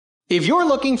If you're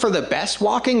looking for the best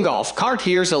walking golf cart,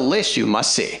 here's a list you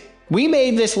must see. We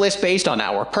made this list based on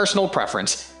our personal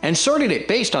preference and sorted it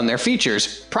based on their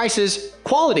features, prices,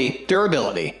 quality,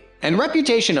 durability, and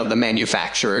reputation of the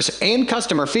manufacturers and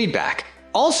customer feedback.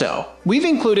 Also, we've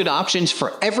included options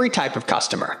for every type of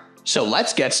customer. So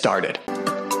let's get started.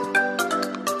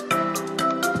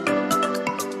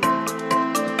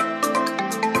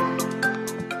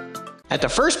 At the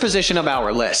first position of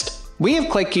our list, we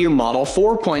have Clicgear Model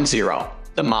 4.0,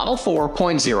 the Model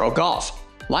 4.0 Golf.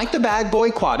 Like the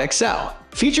BagBoy Quad XL,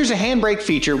 features a handbrake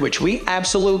feature which we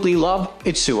absolutely love.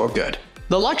 It's so good.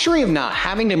 The luxury of not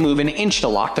having to move an inch to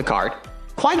lock the cart,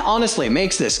 quite honestly,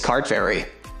 makes this cart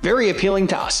very appealing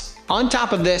to us. On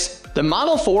top of this, the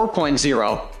Model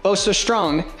 4.0 boasts a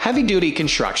strong, heavy-duty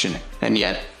construction, and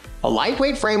yet a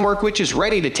lightweight framework which is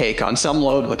ready to take on some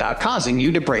load without causing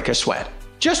you to break a sweat.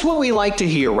 Just what we like to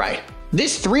hear, right?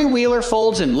 This three-wheeler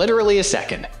folds in literally a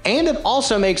second, and it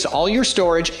also makes all your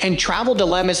storage and travel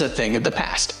dilemmas a thing of the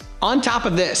past. On top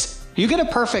of this, you get a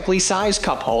perfectly sized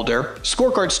cup holder,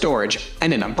 scorecard storage,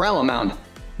 and an umbrella mount.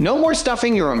 No more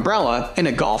stuffing your umbrella in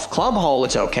a golf club hole.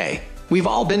 It's okay. We've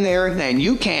all been there, and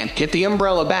you can't get the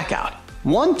umbrella back out.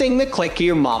 One thing that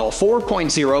Clicgear Model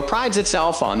 4.0 prides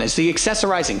itself on is the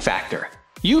accessorizing factor.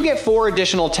 You get 4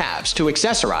 additional tabs to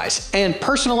accessorize and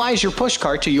personalize your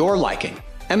pushcart to your liking.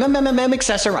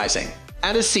 Accessorizing.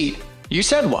 Add a seat. You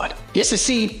said what? Yes, a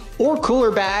seat or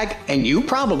cooler bag, and you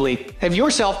probably have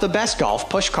yourself the best golf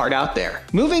pushcart out there.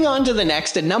 Moving on to the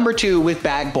next at number 2 with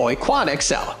BagBoy Quad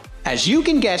XL. As you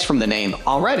can guess from the name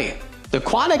already, the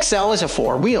Quad XL is a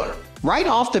 4-wheeler. Right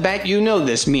off the bat, you know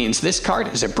this means this cart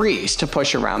is a breeze to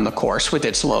push around the course with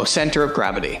its low center of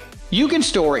gravity. You can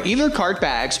store either cart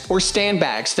bags or stand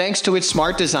bags thanks to its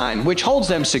smart design, which holds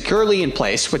them securely in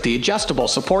place with the adjustable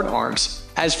support arms.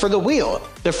 As for the wheel,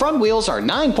 the front wheels are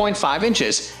 9.5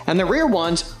 inches and the rear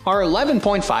ones are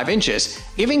 11.5 inches,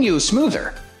 giving you a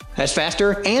smoother,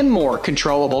 faster, and more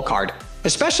controllable cart,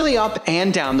 especially up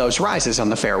and down those rises on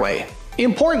the fairway.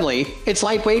 Importantly, it's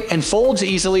lightweight and folds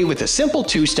easily with a simple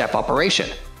 2-step operation.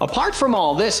 Apart from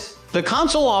all this, the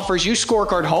console offers you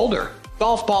scorecard holder,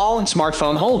 golf ball and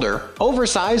smartphone holder,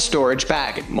 oversized storage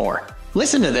bag, and more.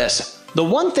 Listen to this. The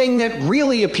one thing that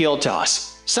really appealed to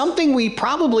us, something we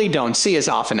probably don't see as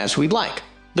often as we'd like.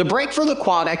 The brake for the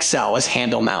Quad XL is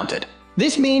handle mounted.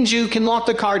 This means you can lock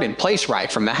the cart in place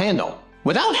right from the handle,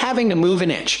 without having to move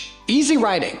an inch. Easy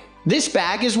riding. This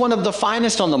bag is one of the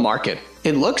finest on the market.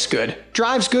 It looks good,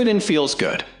 drives good, and feels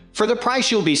good. For the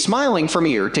price, you'll be smiling from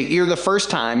ear to ear the first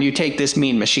time you take this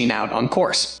mean machine out on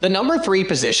course. The number 3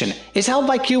 position is held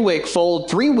by Qwik-Fold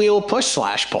 3-wheel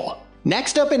push/pull.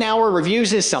 Next up in our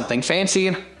reviews is something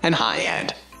fancy and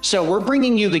high-end. So we're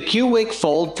bringing you the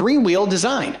Qwik-Fold 3-wheel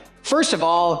design. First of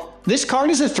all, this cart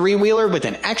is a 3-wheeler with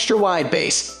an extra wide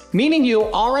base, meaning you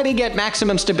already get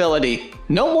maximum stability.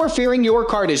 No more fearing your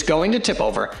cart is going to tip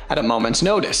over at a moment's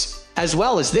notice. As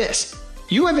well as this,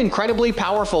 you have incredibly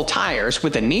powerful tires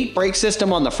with a neat brake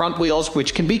system on the front wheels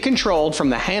which can be controlled from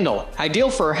the handle, ideal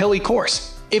for a hilly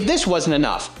course. If this wasn't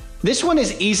enough, this one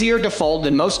is easier to fold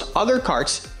than most other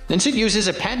carts since it uses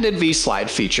a patented V-slide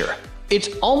feature. It's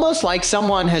almost like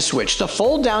someone has switched the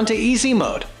fold down to easy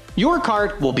mode. Your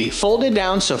cart will be folded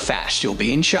down so fast you'll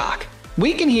be in shock.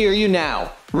 We can hear you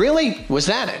now. Really? Was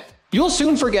that it? You'll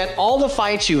soon forget all the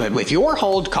fights you had with your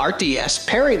old cart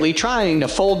desperately trying to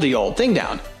fold the old thing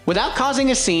down, without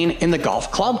causing a scene in the golf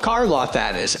club car lot,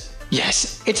 that is.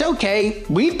 Yes, it's okay,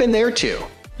 we've been there too.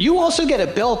 You also get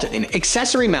a built-in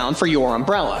accessory mount for your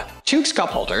umbrella, 2 cup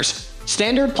holders,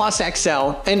 Standard Plus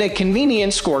XL, and a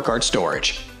convenient scorecard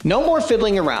storage. No more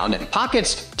fiddling around in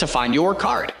pockets to find your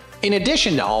cart. In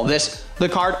addition to all this, the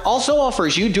cart also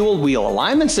offers you dual wheel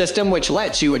alignment system which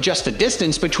lets you adjust the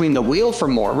distance between the wheel for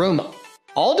more room.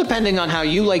 All depending on how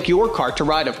you like your cart to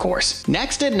ride, of course.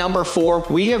 Next at number 4,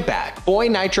 we have BagBoy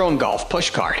Nitron Golf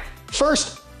Pushcart.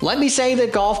 First, let me say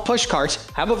that golf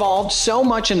pushcarts have evolved so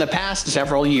much in the past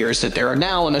several years that there are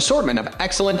now an assortment of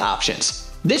excellent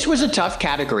options. This was a tough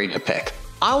category to pick.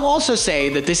 I'll also say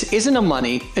that this isn't a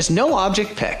money is no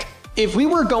object pick. If we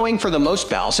were going for the most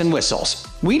bells and whistles,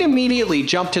 we'd immediately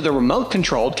jump to the remote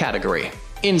controlled category.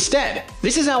 Instead,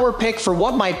 this is our pick for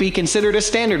what might be considered a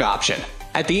standard option.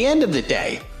 At the end of the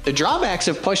day, the drawbacks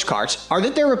of pushcarts are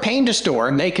that they're a pain to store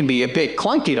and they can be a bit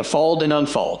clunky to fold and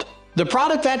unfold. The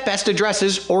product that best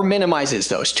addresses or minimizes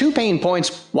those 2 pain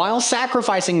points while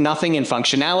sacrificing nothing in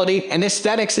functionality and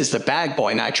aesthetics is the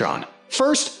BagBoy Nitron.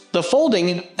 First, the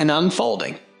folding and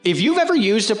unfolding. If you've ever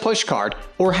used a pushcart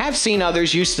or have seen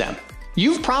others use them,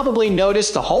 you've probably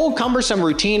noticed the whole cumbersome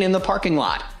routine in the parking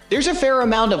lot. There's a fair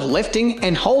amount of lifting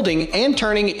and holding and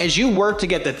turning as you work to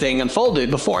get the thing unfolded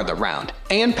before the round,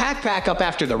 and pack back up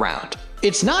after the round.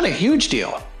 It's not a huge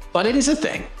deal, but it is a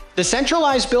thing. The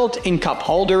centralized built-in cup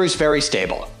holder is very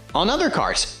stable. On other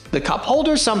carts, the cup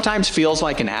holder sometimes feels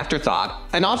like an afterthought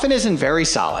and often isn't very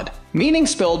solid, meaning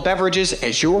spilled beverages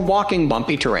as you're walking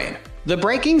bumpy terrain. The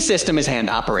braking system is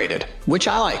hand-operated, which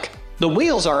I like. The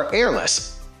wheels are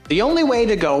airless, the only way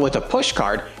to go with a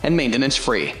pushcart and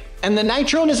maintenance-free. And the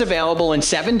Nitron is available in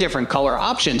 7 different color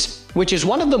options, which is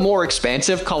one of the more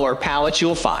expansive color palettes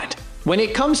you'll find. When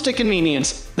it comes to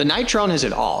convenience, the Nitron has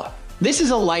it all. This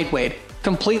is a lightweight,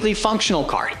 completely functional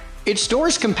cart. It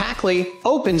stores compactly,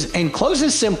 opens and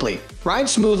closes simply,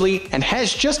 rides smoothly, and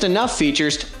has just enough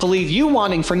features to leave you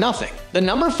wanting for nothing. The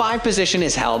number 5 position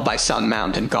is held by Sun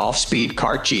Mountain Golf Speed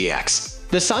Cart GX.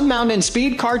 The Sun Mountain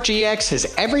Speed Cart GX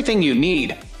has everything you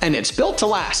need, and it's built to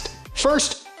last.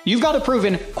 First, you've got a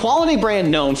proven, quality brand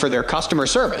known for their customer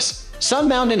service. Sun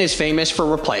Mountain is famous for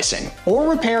replacing or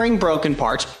repairing broken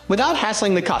parts without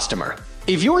hassling the customer.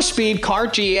 If your Speed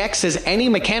Cart GX has any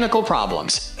mechanical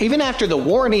problems, even after the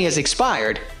warranty has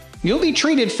expired, you'll be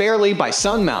treated fairly by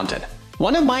Sun Mountain.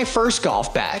 One of my first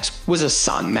golf bags was a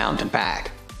Sun Mountain bag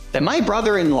that my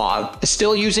brother-in-law is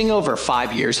still using over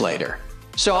 5 years later,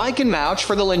 so I can vouch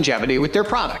for the longevity with their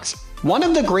products. One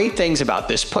of the great things about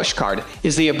this pushcart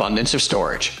is the abundance of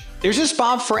storage. There's a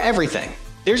spot for everything.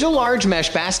 There's a large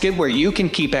mesh basket where you can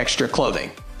keep extra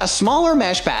clothing. A smaller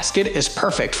mesh basket is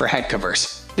perfect for head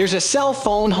covers. There's a cell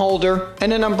phone holder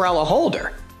and an umbrella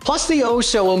holder, plus the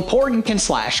oh-so-important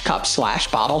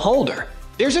can/cup/bottle holder.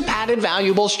 There's a padded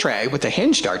valuables tray with a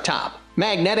hinged dart top,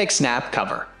 magnetic snap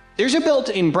cover. There's a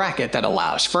built-in bracket that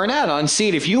allows for an add-on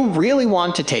seat if you really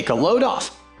want to take a load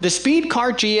off. The Speed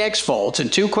Cart GX folds in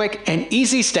 2 quick and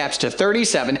easy steps to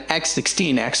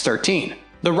 37x16x13.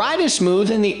 The ride is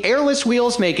smooth and the airless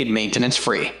wheels make it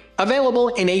maintenance-free. Available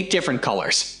in 8 different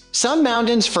colors. Sun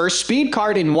Mountain's first speed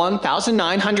cart in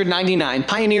 1999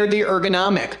 pioneered the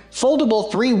ergonomic,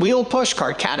 foldable 3-wheel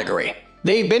pushcart category.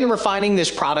 They've been refining this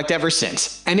product ever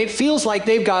since, and it feels like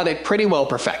they've got it pretty well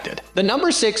perfected. The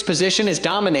number 6 position is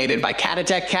dominated by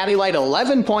Caddytek CaddyLite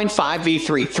 11.5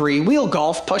 V3 3-wheel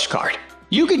golf pushcart.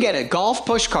 You could get a golf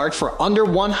pushcart for under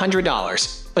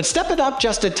 $100, but step it up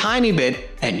just a tiny bit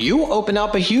and you open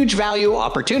up a huge value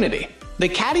opportunity. The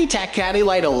Caddytek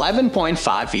CaddyLite 11.5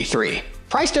 V3,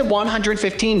 priced at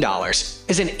 $115,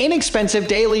 is an inexpensive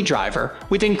daily driver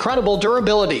with incredible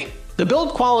durability. The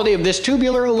build quality of this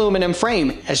tubular aluminum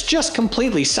frame is just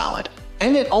completely solid,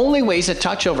 and it only weighs a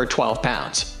touch over 12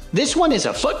 pounds. This one is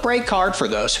a foot brake cart for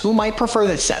those who might prefer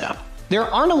this setup. There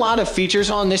aren't a lot of features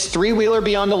on this 3-wheeler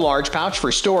beyond a large pouch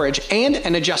for storage and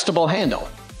an adjustable handle,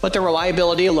 but the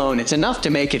reliability alone is enough to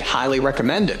make it highly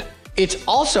recommended. It's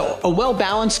also a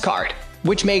well-balanced cart,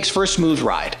 which makes for a smooth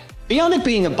ride. Beyond it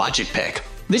being a budget pick,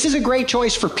 this is a great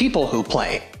choice for people who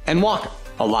play and walk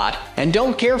a lot and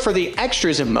don't care for the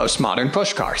extras of most modern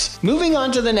pushcarts. Moving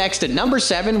on to the next at number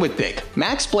 7 with Big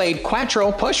Max Blade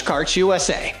Quattro Pushcarts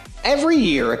USA. Every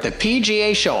year at the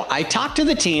PGA show, I talk to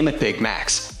the team at Big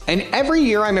Max, and every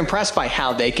year I'm impressed by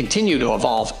how they continue to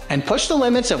evolve and push the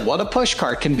limits of what a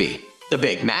pushcart can be. The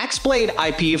Big Max Blade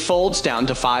IP folds down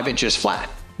to 5 inches flat.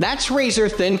 That's razor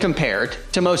thin compared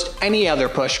to most any other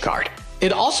pushcart.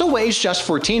 It also weighs just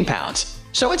 14 pounds,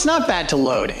 so it's not bad to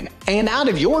load in and out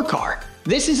of your car.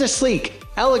 This is a sleek,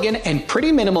 elegant, and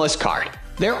pretty minimalist cart.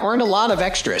 There aren't a lot of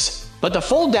extras, but the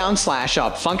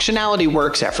fold-down/up functionality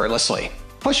works effortlessly.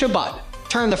 Push a button,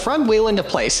 turn the front wheel into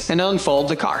place, and unfold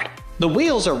the cart. The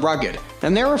wheels are rugged,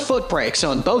 and there are foot brakes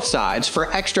on both sides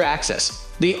for extra access.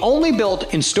 The only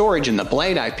built-in storage in the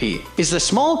Blade IP is the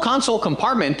small console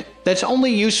compartment that's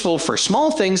only useful for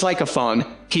small things like a phone,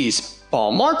 keys,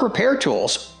 ball mark repair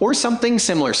tools, or something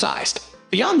similar sized.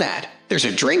 Beyond that, there's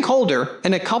a drink holder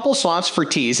and a couple slots for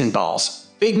tees and balls.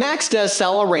 Big Max does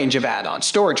sell a range of add-on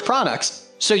storage products,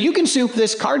 so you can soup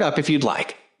this cart up if you'd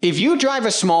like. If you drive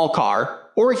a small car,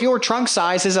 or if your trunk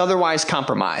size is otherwise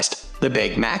compromised, the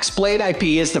Big Max Blade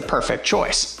IP is the perfect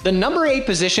choice. The number 8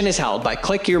 position is held by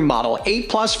Clicgear Model 8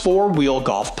 Plus 4-wheel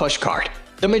golf pushcart.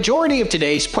 The majority of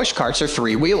today's pushcarts are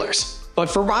 3-wheelers, but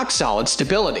for rock-solid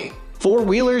stability,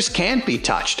 4-wheelers can't be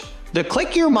touched. The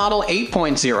Clicgear Model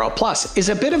 8.0 Plus is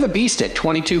a bit of a beast at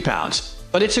 22 pounds,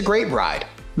 but it's a great ride,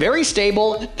 very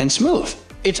stable and smooth.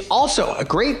 It's also a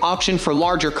great option for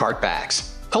larger cart bags.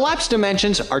 Collapsed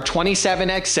dimensions are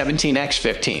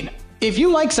 27x17x15. If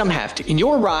you like some heft in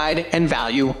your ride and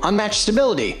value unmatched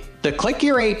stability, the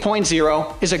Clicgear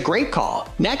 8.0 is a great call.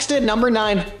 Next at number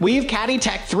 9, we have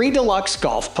Caddytek 3 Deluxe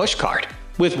Golf Pushcart.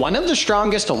 With one of the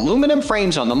strongest aluminum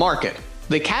frames on the market,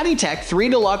 The Caddytek 3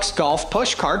 Deluxe Golf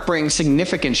Push Cart brings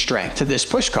significant strength to this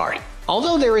push cart.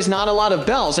 Although there is not a lot of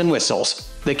bells and whistles,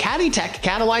 the Caddytek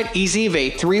CaddyLite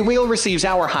EZ-Vate 3-wheel receives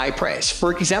our high praise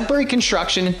for exemplary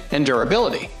construction and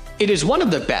durability. It is one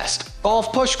of the best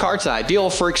golf push carts, ideal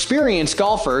for experienced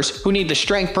golfers who need the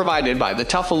strength provided by the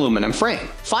tough aluminum frame.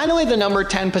 Finally, the number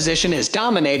 10 position is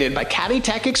dominated by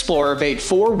Caddytek Explorer Vate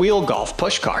 4-wheel golf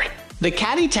push cart. The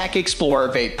Caddytek Explorer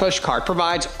Vate push cart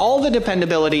provides all the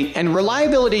dependability and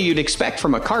reliability you'd expect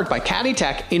from a cart by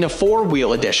Caddytek in a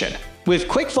 4-wheel edition. With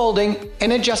quick folding,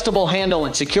 an adjustable handle,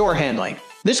 and secure handling,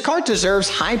 this cart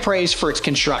deserves high praise for its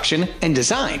construction and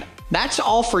design. That's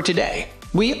all for today.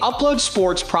 We upload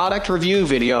sports product review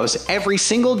videos every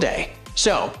single day,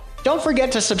 so don't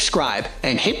forget to subscribe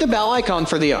and hit the bell icon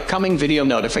for the upcoming video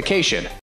notification.